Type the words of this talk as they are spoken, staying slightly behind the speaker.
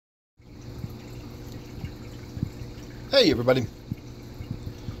Hey everybody,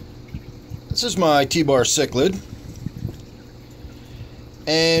 this is my T Bar Cichlid,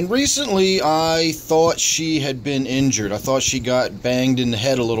 and recently I thought she had been injured. I thought she got banged in the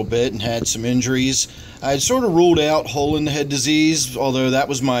head a little bit and had some injuries. I had sort of ruled out hole in the head disease, although that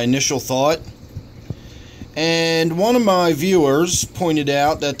was my initial thought. And one of my viewers pointed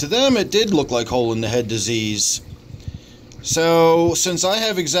out that to them it did look like hole in the head disease. So, since I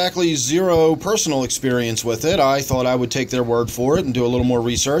have exactly zero personal experience with it, I thought I would take their word for it and do a little more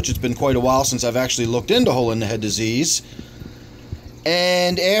research. It's been quite a while since I've actually looked into hole in the head disease.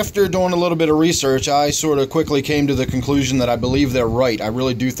 And after doing a little bit of research, I sort of quickly came to the conclusion that I believe they're right. I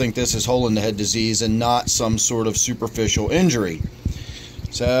really do think this is hole in the head disease and not some sort of superficial injury.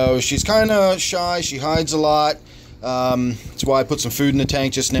 So, she's kind of shy. She hides a lot. That's why I put some food in the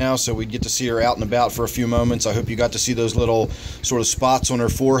tank just now, so we'd get to see her out and about for a few moments. I hope you got to see those little sort of spots on her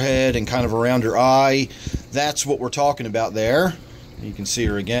forehead and kind of around her eye. That's what we're talking about there. You can see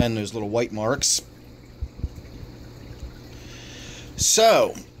her again, those little white marks.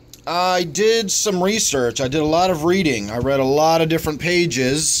 So, I did some research. I did a lot of reading. I read a lot of different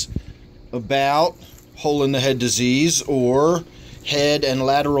pages about hole in the head disease, or head and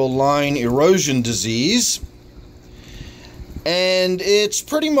lateral line erosion disease. And it's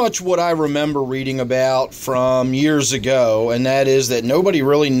pretty much what I remember reading about from years ago, and that is that nobody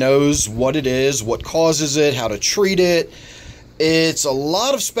really knows what it is, what causes it, how to treat it. It's a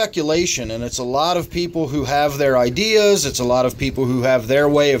lot of speculation, and it's a lot of people who have their ideas, it's a lot of people who have their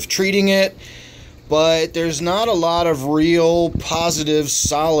way of treating it, but there's not a lot of real, positive,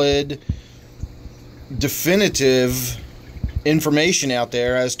 solid, definitive information out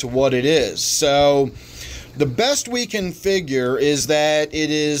there as to what it is. So the best we can figure is that it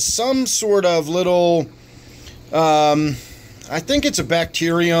is some sort of little, I think it's a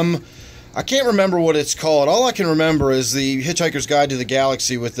bacterium. I can't remember what it's called. All I can remember is the Hitchhiker's Guide to the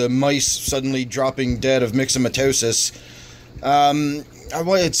Galaxy with the mice suddenly dropping dead of myxomatosis.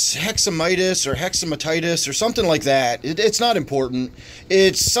 It's hexamitis or hexamatitis or something like that. It's not important.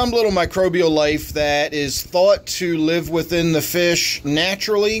 It's some little microbial life that is thought to live within the fish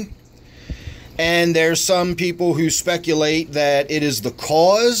naturally. And there's some people who speculate that it is the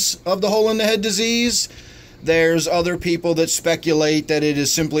cause of the hole in the head disease. There's other people that speculate that it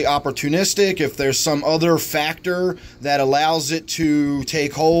is simply opportunistic. If there's some other factor that allows it to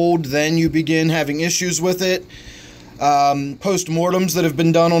take hold, then you begin having issues with it. Post-mortems that have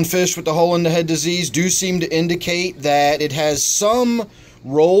been done on fish with the hole in the head disease do seem to indicate that it has some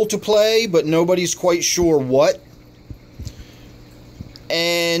role to play, but nobody's quite sure what.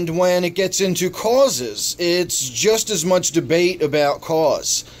 And when it gets into causes, it's just as much debate about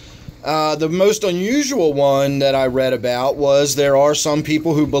cause. The most unusual one that I read about was there are some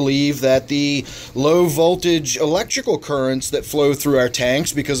people who believe that the low voltage electrical currents that flow through our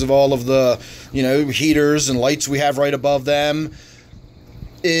tanks because of all of the, heaters and lights we have right above them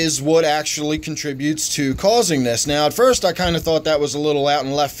is what actually contributes to causing this. Now, at first, I kind of thought that was a little out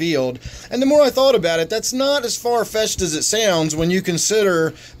in left field, and the more I thought about it, that's not as far-fetched as it sounds when you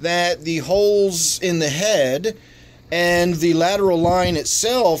consider that the holes in the head and the lateral line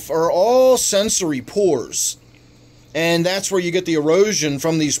itself are all sensory pores. And that's where you get the erosion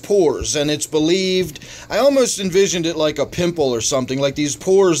from these pores. And it's believed, I almost envisioned it like a pimple or something. Like these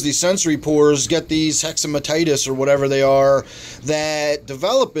pores, these sensory pores, get these hexamatitis or whatever they are that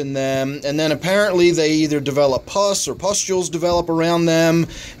develop in them. And then apparently they either develop pus or pustules develop around them.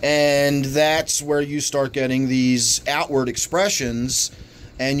 And that's where you start getting these outward expressions.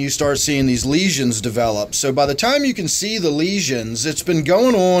 And you start seeing these lesions develop. So by the time you can see the lesions, it's been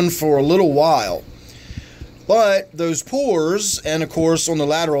going on for a little while. But those pores, and of course on the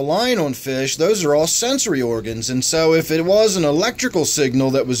lateral line on fish, those are all sensory organs. And so if it was an electrical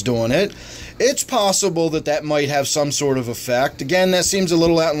signal that was doing it, it's possible that that might have some sort of effect. Again, that seems a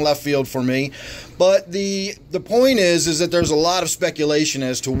little out in left field for me. But the point is that there's a lot of speculation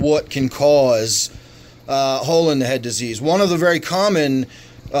as to what can cause hole in the head disease. One of the very common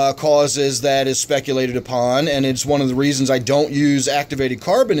causes that is speculated upon, and it's one of the reasons I don't use activated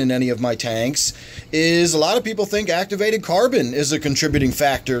carbon in any of my tanks, is a lot of people think activated carbon is a contributing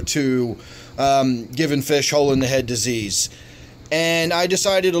factor to giving fish hole in the head disease. And I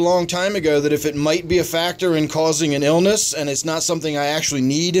decided a long time ago that if it might be a factor in causing an illness, and it's not something I actually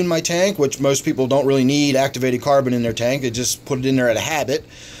need in my tank, which most people don't really need activated carbon in their tank, they just put it in there out of habit.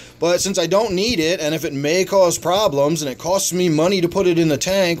 But since I don't need it, and if it may cause problems, and it costs me money to put it in the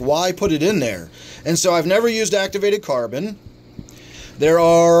tank, why put it in there? And so I've never used activated carbon. There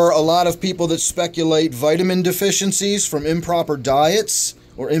are a lot of people that speculate vitamin deficiencies from improper diets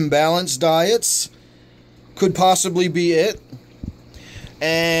or imbalanced diets. could possibly be it.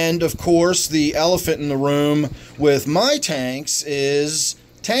 And of course, the elephant in the room with my tanks is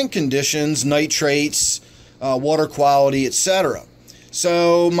tank conditions, nitrates, water quality, etc.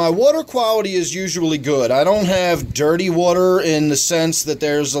 So my water quality is usually good. I don't have dirty water in the sense that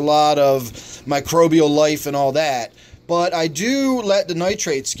there's a lot of microbial life and all that, but I do let the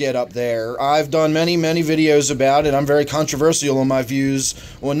nitrates get up there. I've done many videos about it. I'm very controversial on my views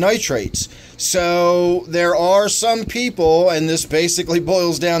on nitrates. So there are some people, and this basically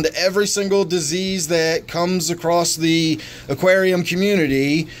boils down to every single disease that comes across the aquarium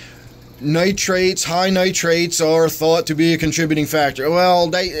community. Nitrates, high nitrates are thought to be a contributing factor. Well,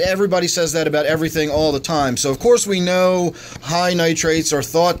 everybody says that about everything all the time. So, of course, we know high nitrates are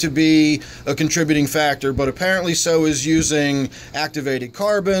thought to be a contributing factor, but apparently so is using activated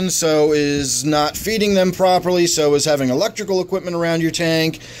carbon, so is not feeding them properly, so is having electrical equipment around your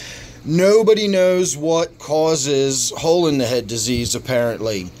tank. Nobody knows what causes hole-in-the-head disease,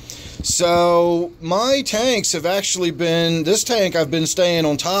 apparently. So my tanks have actually been, this tank I've been staying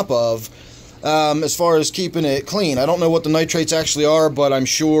on top of as far as keeping it clean. I don't know what the nitrates actually are, but I'm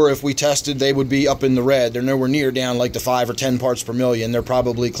sure if we tested, they would be up in the red. They're nowhere near down like the 5 or 10 parts per million. They're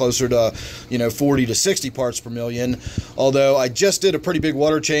probably closer to, 40 to 60 parts per million. Although I just did a pretty big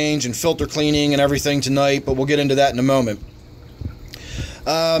water change and filter cleaning and everything tonight, but we'll get into that in a moment.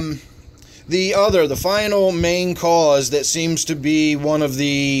 The final main cause that seems to be one of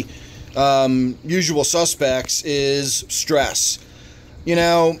the usual suspects is stress.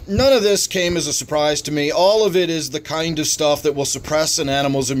 None of this came as a surprise to me. All of it is the kind of stuff that will suppress an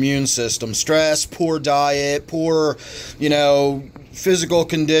animal's immune system. Stress, poor diet, poor, physical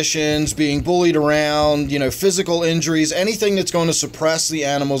conditions, being bullied around, physical injuries, anything that's going to suppress the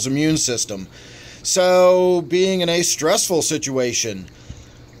animal's immune system. So, being in a stressful situation,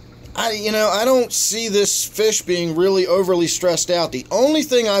 I don't see this fish being really overly stressed out. The only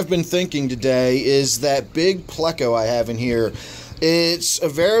thing I've been thinking today is that big pleco I have in here. It's a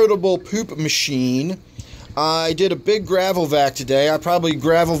veritable poop machine. I did a big gravel vac today. I probably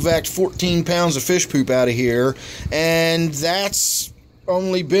gravel vacked 14 pounds of fish poop out of here, and that's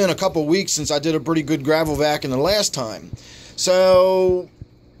only been a couple weeks since I did a pretty good gravel vac in the last time. So,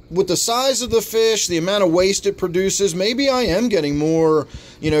 with the size of the fish, the amount of waste it produces, maybe I am getting more,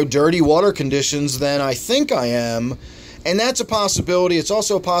 dirty water conditions than I think I am. And that's a possibility. It's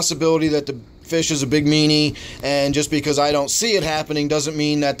also a possibility that the fish is a big meanie, and just because I don't see it happening doesn't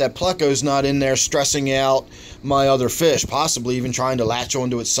mean that pleco's not in there stressing out my other fish, possibly even trying to latch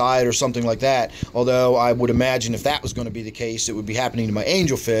onto its side or something like that. Although I would imagine if that was going to be the case, it would be happening to my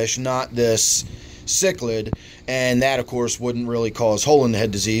angelfish, not this cichlid, and that of course wouldn't really cause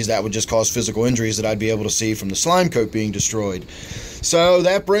hole-in-the-head disease. That would just cause physical injuries that I'd be able to see from the slime coat being destroyed. So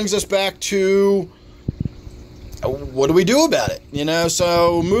that brings us back to what do we do about it?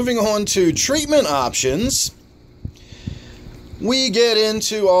 So moving on to treatment options, we get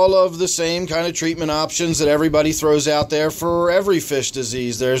into all of the same kind of treatment options that everybody throws out there for every fish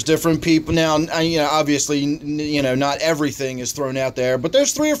disease. There's different people now, obviously, not everything is thrown out there, but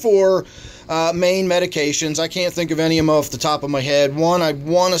there's 3 or 4 main medications. I can't think of any of them off the top of my head. One I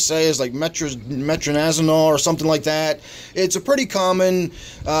want to say is like metronidazole or something like that. It's a pretty common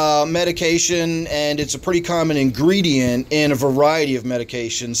medication, and it's a pretty common ingredient in a variety of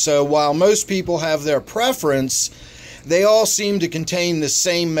medications. So while most people have their preference, they all seem to contain the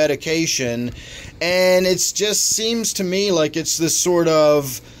same medication, and it just seems to me like it's this sort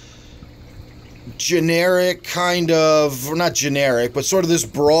of generic kind of, or not generic, but sort of this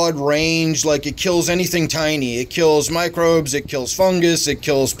broad range, like it kills anything tiny. It kills microbes, it kills fungus, it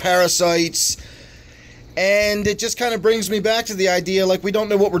kills parasites, and it just kind of brings me back to the idea, like, we don't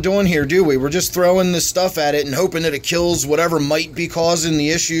know what we're doing here, do we? We're just throwing this stuff at it and hoping that it kills whatever might be causing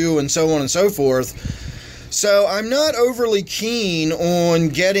the issue, and so on and so forth. So I'm not overly keen on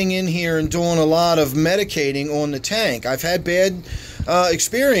getting in here and doing a lot of medicating on the tank. I've had bad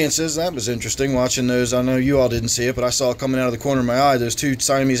experiences. That was interesting watching those. I know you all didn't see it, but I saw it coming out of the corner of my eye. Those 2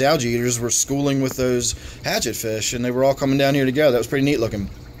 Siamese algae eaters were schooling with those hatchet fish, and they were all coming down here together. That was pretty neat looking.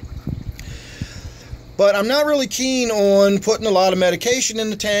 But I'm not really keen on putting a lot of medication in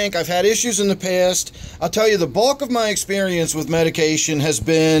the tank. I've had issues in the past. I'll tell you, the bulk of my experience with medication has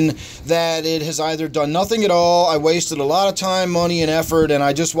been that it has either done nothing at all, I wasted a lot of time, money, and effort, and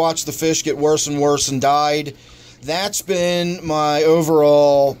I just watched the fish get worse and worse and died. That's been my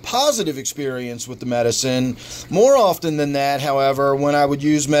overall positive experience with the medicine. More often than that, however, when I would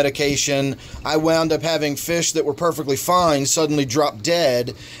use medication, I wound up having fish that were perfectly fine suddenly drop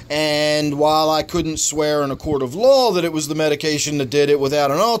dead, and while I couldn't swear in a court of law that it was the medication that did it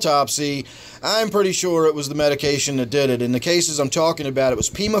without an autopsy, I'm pretty sure it was the medication that did it. In the cases I'm talking about, it was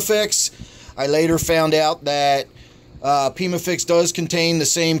Pimafix. I later found out that Pimafix does contain the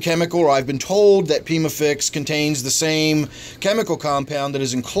same chemical, or I've been told that Pimafix contains the same chemical compound that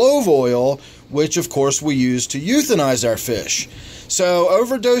is in clove oil, which of course we use to euthanize our fish. So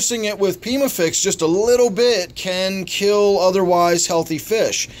overdosing it with Pimafix just a little bit can kill otherwise healthy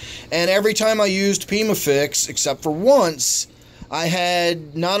fish. And every time I used Pimafix, except for once, I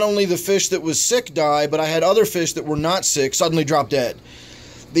had not only the fish that was sick die, but I had other fish that were not sick suddenly drop dead.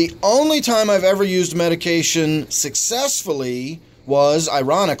 The only time I've ever used medication successfully was,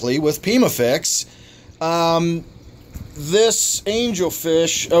 ironically, with Pimafix. This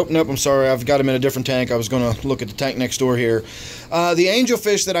angelfish... Oh, nope, I'm sorry. I've got him in a different tank. I was going to look at the tank next door here. The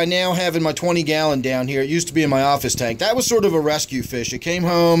angelfish that I now have in my 20-gallon down here, it used to be in my office tank. That was sort of a rescue fish. It came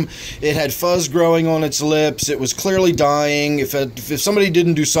home. It had fuzz growing on its lips. It was clearly dying. If somebody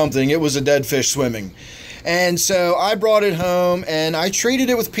didn't do something, it was a dead fish swimming. And so I brought it home and I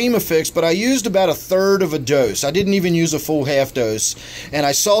treated it with Pimafix, but I used about a third of a dose. I didn't even use a full half dose. And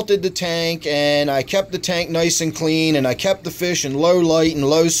I salted the tank and I kept the tank nice and clean and I kept the fish in low light and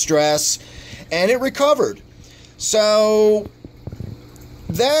low stress, and it recovered. So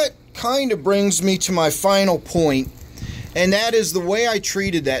that kind of brings me to my final point, and that is the way I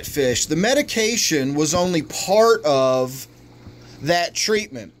treated that fish. The medication was only part of that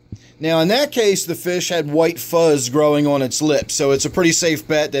treatment. Now, in that case, the fish had white fuzz growing on its lips, so it's a pretty safe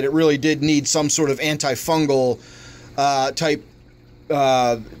bet that it really did need some sort of antifungal type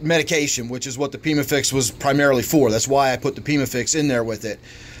medication, which is what the Pimafix was primarily for. That's why I put the Pimafix in there with it.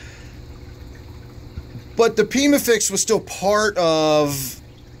 But the Pimafix was still part of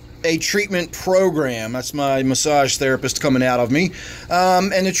a treatment program. That's my massage therapist coming out of me.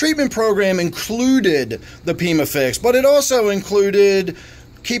 And the treatment program included the Pimafix, but it also included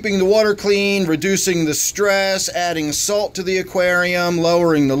keeping the water clean, reducing the stress, adding salt to the aquarium,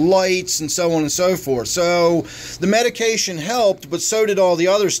 lowering the lights, and so on and so forth. So the medication helped, but so did all the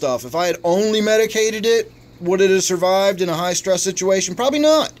other stuff. If I had only medicated it, would it have survived in a high-stress situation? Probably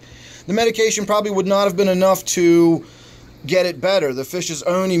not. The medication probably would not have been enough to get it better. The fish's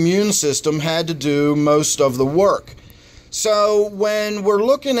own immune system had to do most of the work. So when we're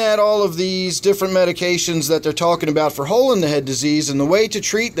looking at all of these different medications that they're talking about for hole-in-the-head disease and the way to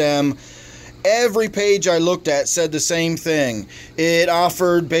treat them, every page I looked at said the same thing. It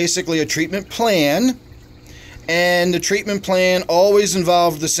offered basically a treatment plan, and the treatment plan always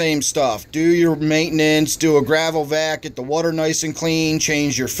involved the same stuff. Do your maintenance, do a gravel vac, get the water nice and clean,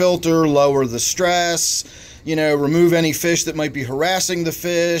 change your filter, lower the stress, remove any fish that might be harassing the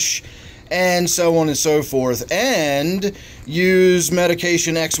fish, and so on and so forth, and use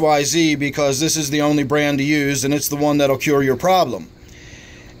medication XYZ because this is the only brand to use and it's the one that'll cure your problem.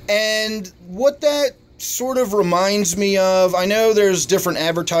 And what that sort of reminds me of, I know there's different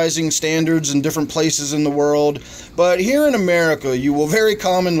advertising standards in different places in the world, but here in America you will very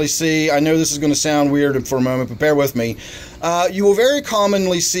commonly see, I know this is going to sound weird for a moment, but bear with me, you will very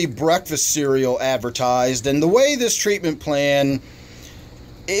commonly see breakfast cereal advertised, and the way this treatment plan,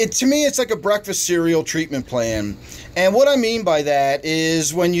 to me, it's like a breakfast cereal treatment plan. And what I mean by that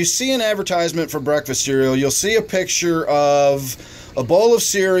is when you see an advertisement for breakfast cereal, you'll see a picture of a bowl of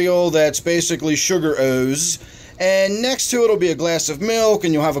cereal that's basically sugar O's, and next to it will be a glass of milk,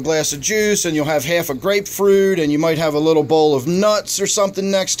 and you'll have a glass of juice, and you'll have half a grapefruit, and you might have a little bowl of nuts or something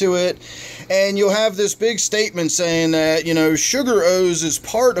next to it, and you'll have this big statement saying that, sugar O's is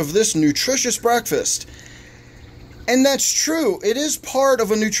part of this nutritious breakfast. And that's true. It is part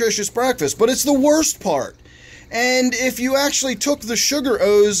of a nutritious breakfast, but it's the worst part. And if you actually took the sugar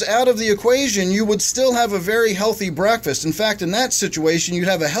O's out of the equation, you would still have a very healthy breakfast. In fact, in that situation, you'd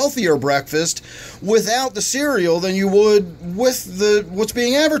have a healthier breakfast without the cereal than you would with what's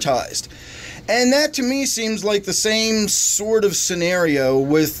being advertised. And that to me seems like the same sort of scenario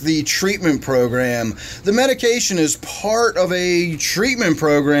with the treatment program. The medication is part of a treatment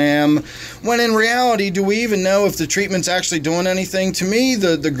program, when in reality, do we even know if the treatment's actually doing anything? To me,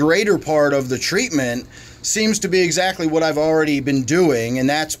 the greater part of the treatment seems to be exactly what I've already been doing, and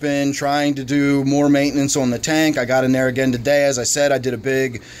that's been trying to do more maintenance on the tank. I got in there again today. As I said, I did a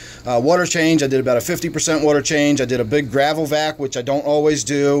big water change. I did about a 50% water change. I did a big gravel vac, which I don't always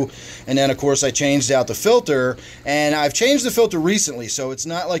do, and then of course I changed out the filter, and I've changed the filter recently, so it's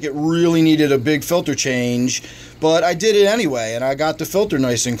not like it really needed a big filter change, but I did it anyway, and I got the filter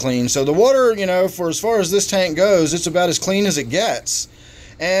nice and clean. So the water, you know, for as far as this tank goes, it's about as clean as it gets.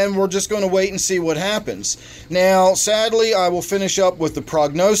 And we're just going to wait and see what happens. Now, sadly, I will finish up with the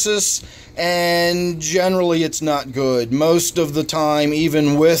Prognosis, and generally it's not good. Most of the time,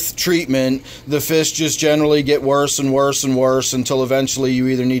 even with treatment, the fish just generally get worse and worse and worse until eventually you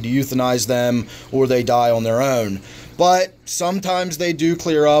either need to euthanize them or they die on their own. But sometimes they do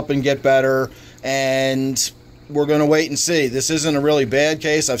clear up and get better, and we're going to wait and see. This isn't a really bad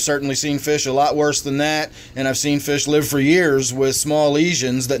case. I've certainly seen fish a lot worse than that, and I've seen fish live for years with small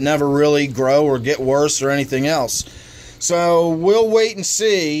lesions that never really grow or get worse or anything else. So we'll wait and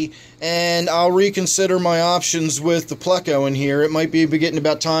see, and I'll reconsider my options with the pleco in here. It might be getting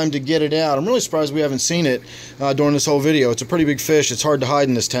about time to get it out. I'm really surprised we haven't seen it during this whole video. It's a pretty big fish. It's hard to hide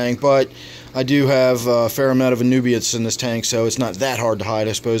in this tank, but I do have a fair amount of Anubiates in this tank, so it's not that hard to hide,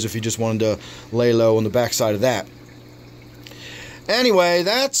 I suppose, if you just wanted to lay low on the backside of that. Anyway,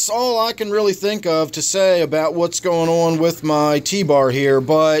 that's all I can really think of to say about what's going on with my T-bar here,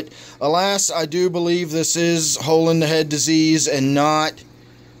 but alas, I do believe this is hole-in-the-head disease and not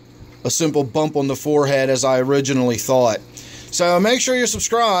a simple bump on the forehead as I originally thought. So make sure you're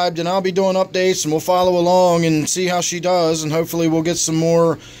subscribed, and I'll be doing updates, and we'll follow along and see how she does, and hopefully we'll get some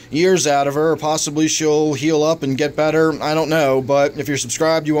more years out of her, or possibly she'll heal up and get better. I don't know, but if you're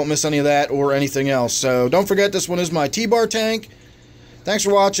subscribed, you won't miss any of that or anything else. So don't forget, this one is my T-bar tank. Thanks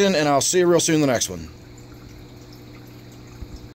for watching, and I'll see you real soon in the next one.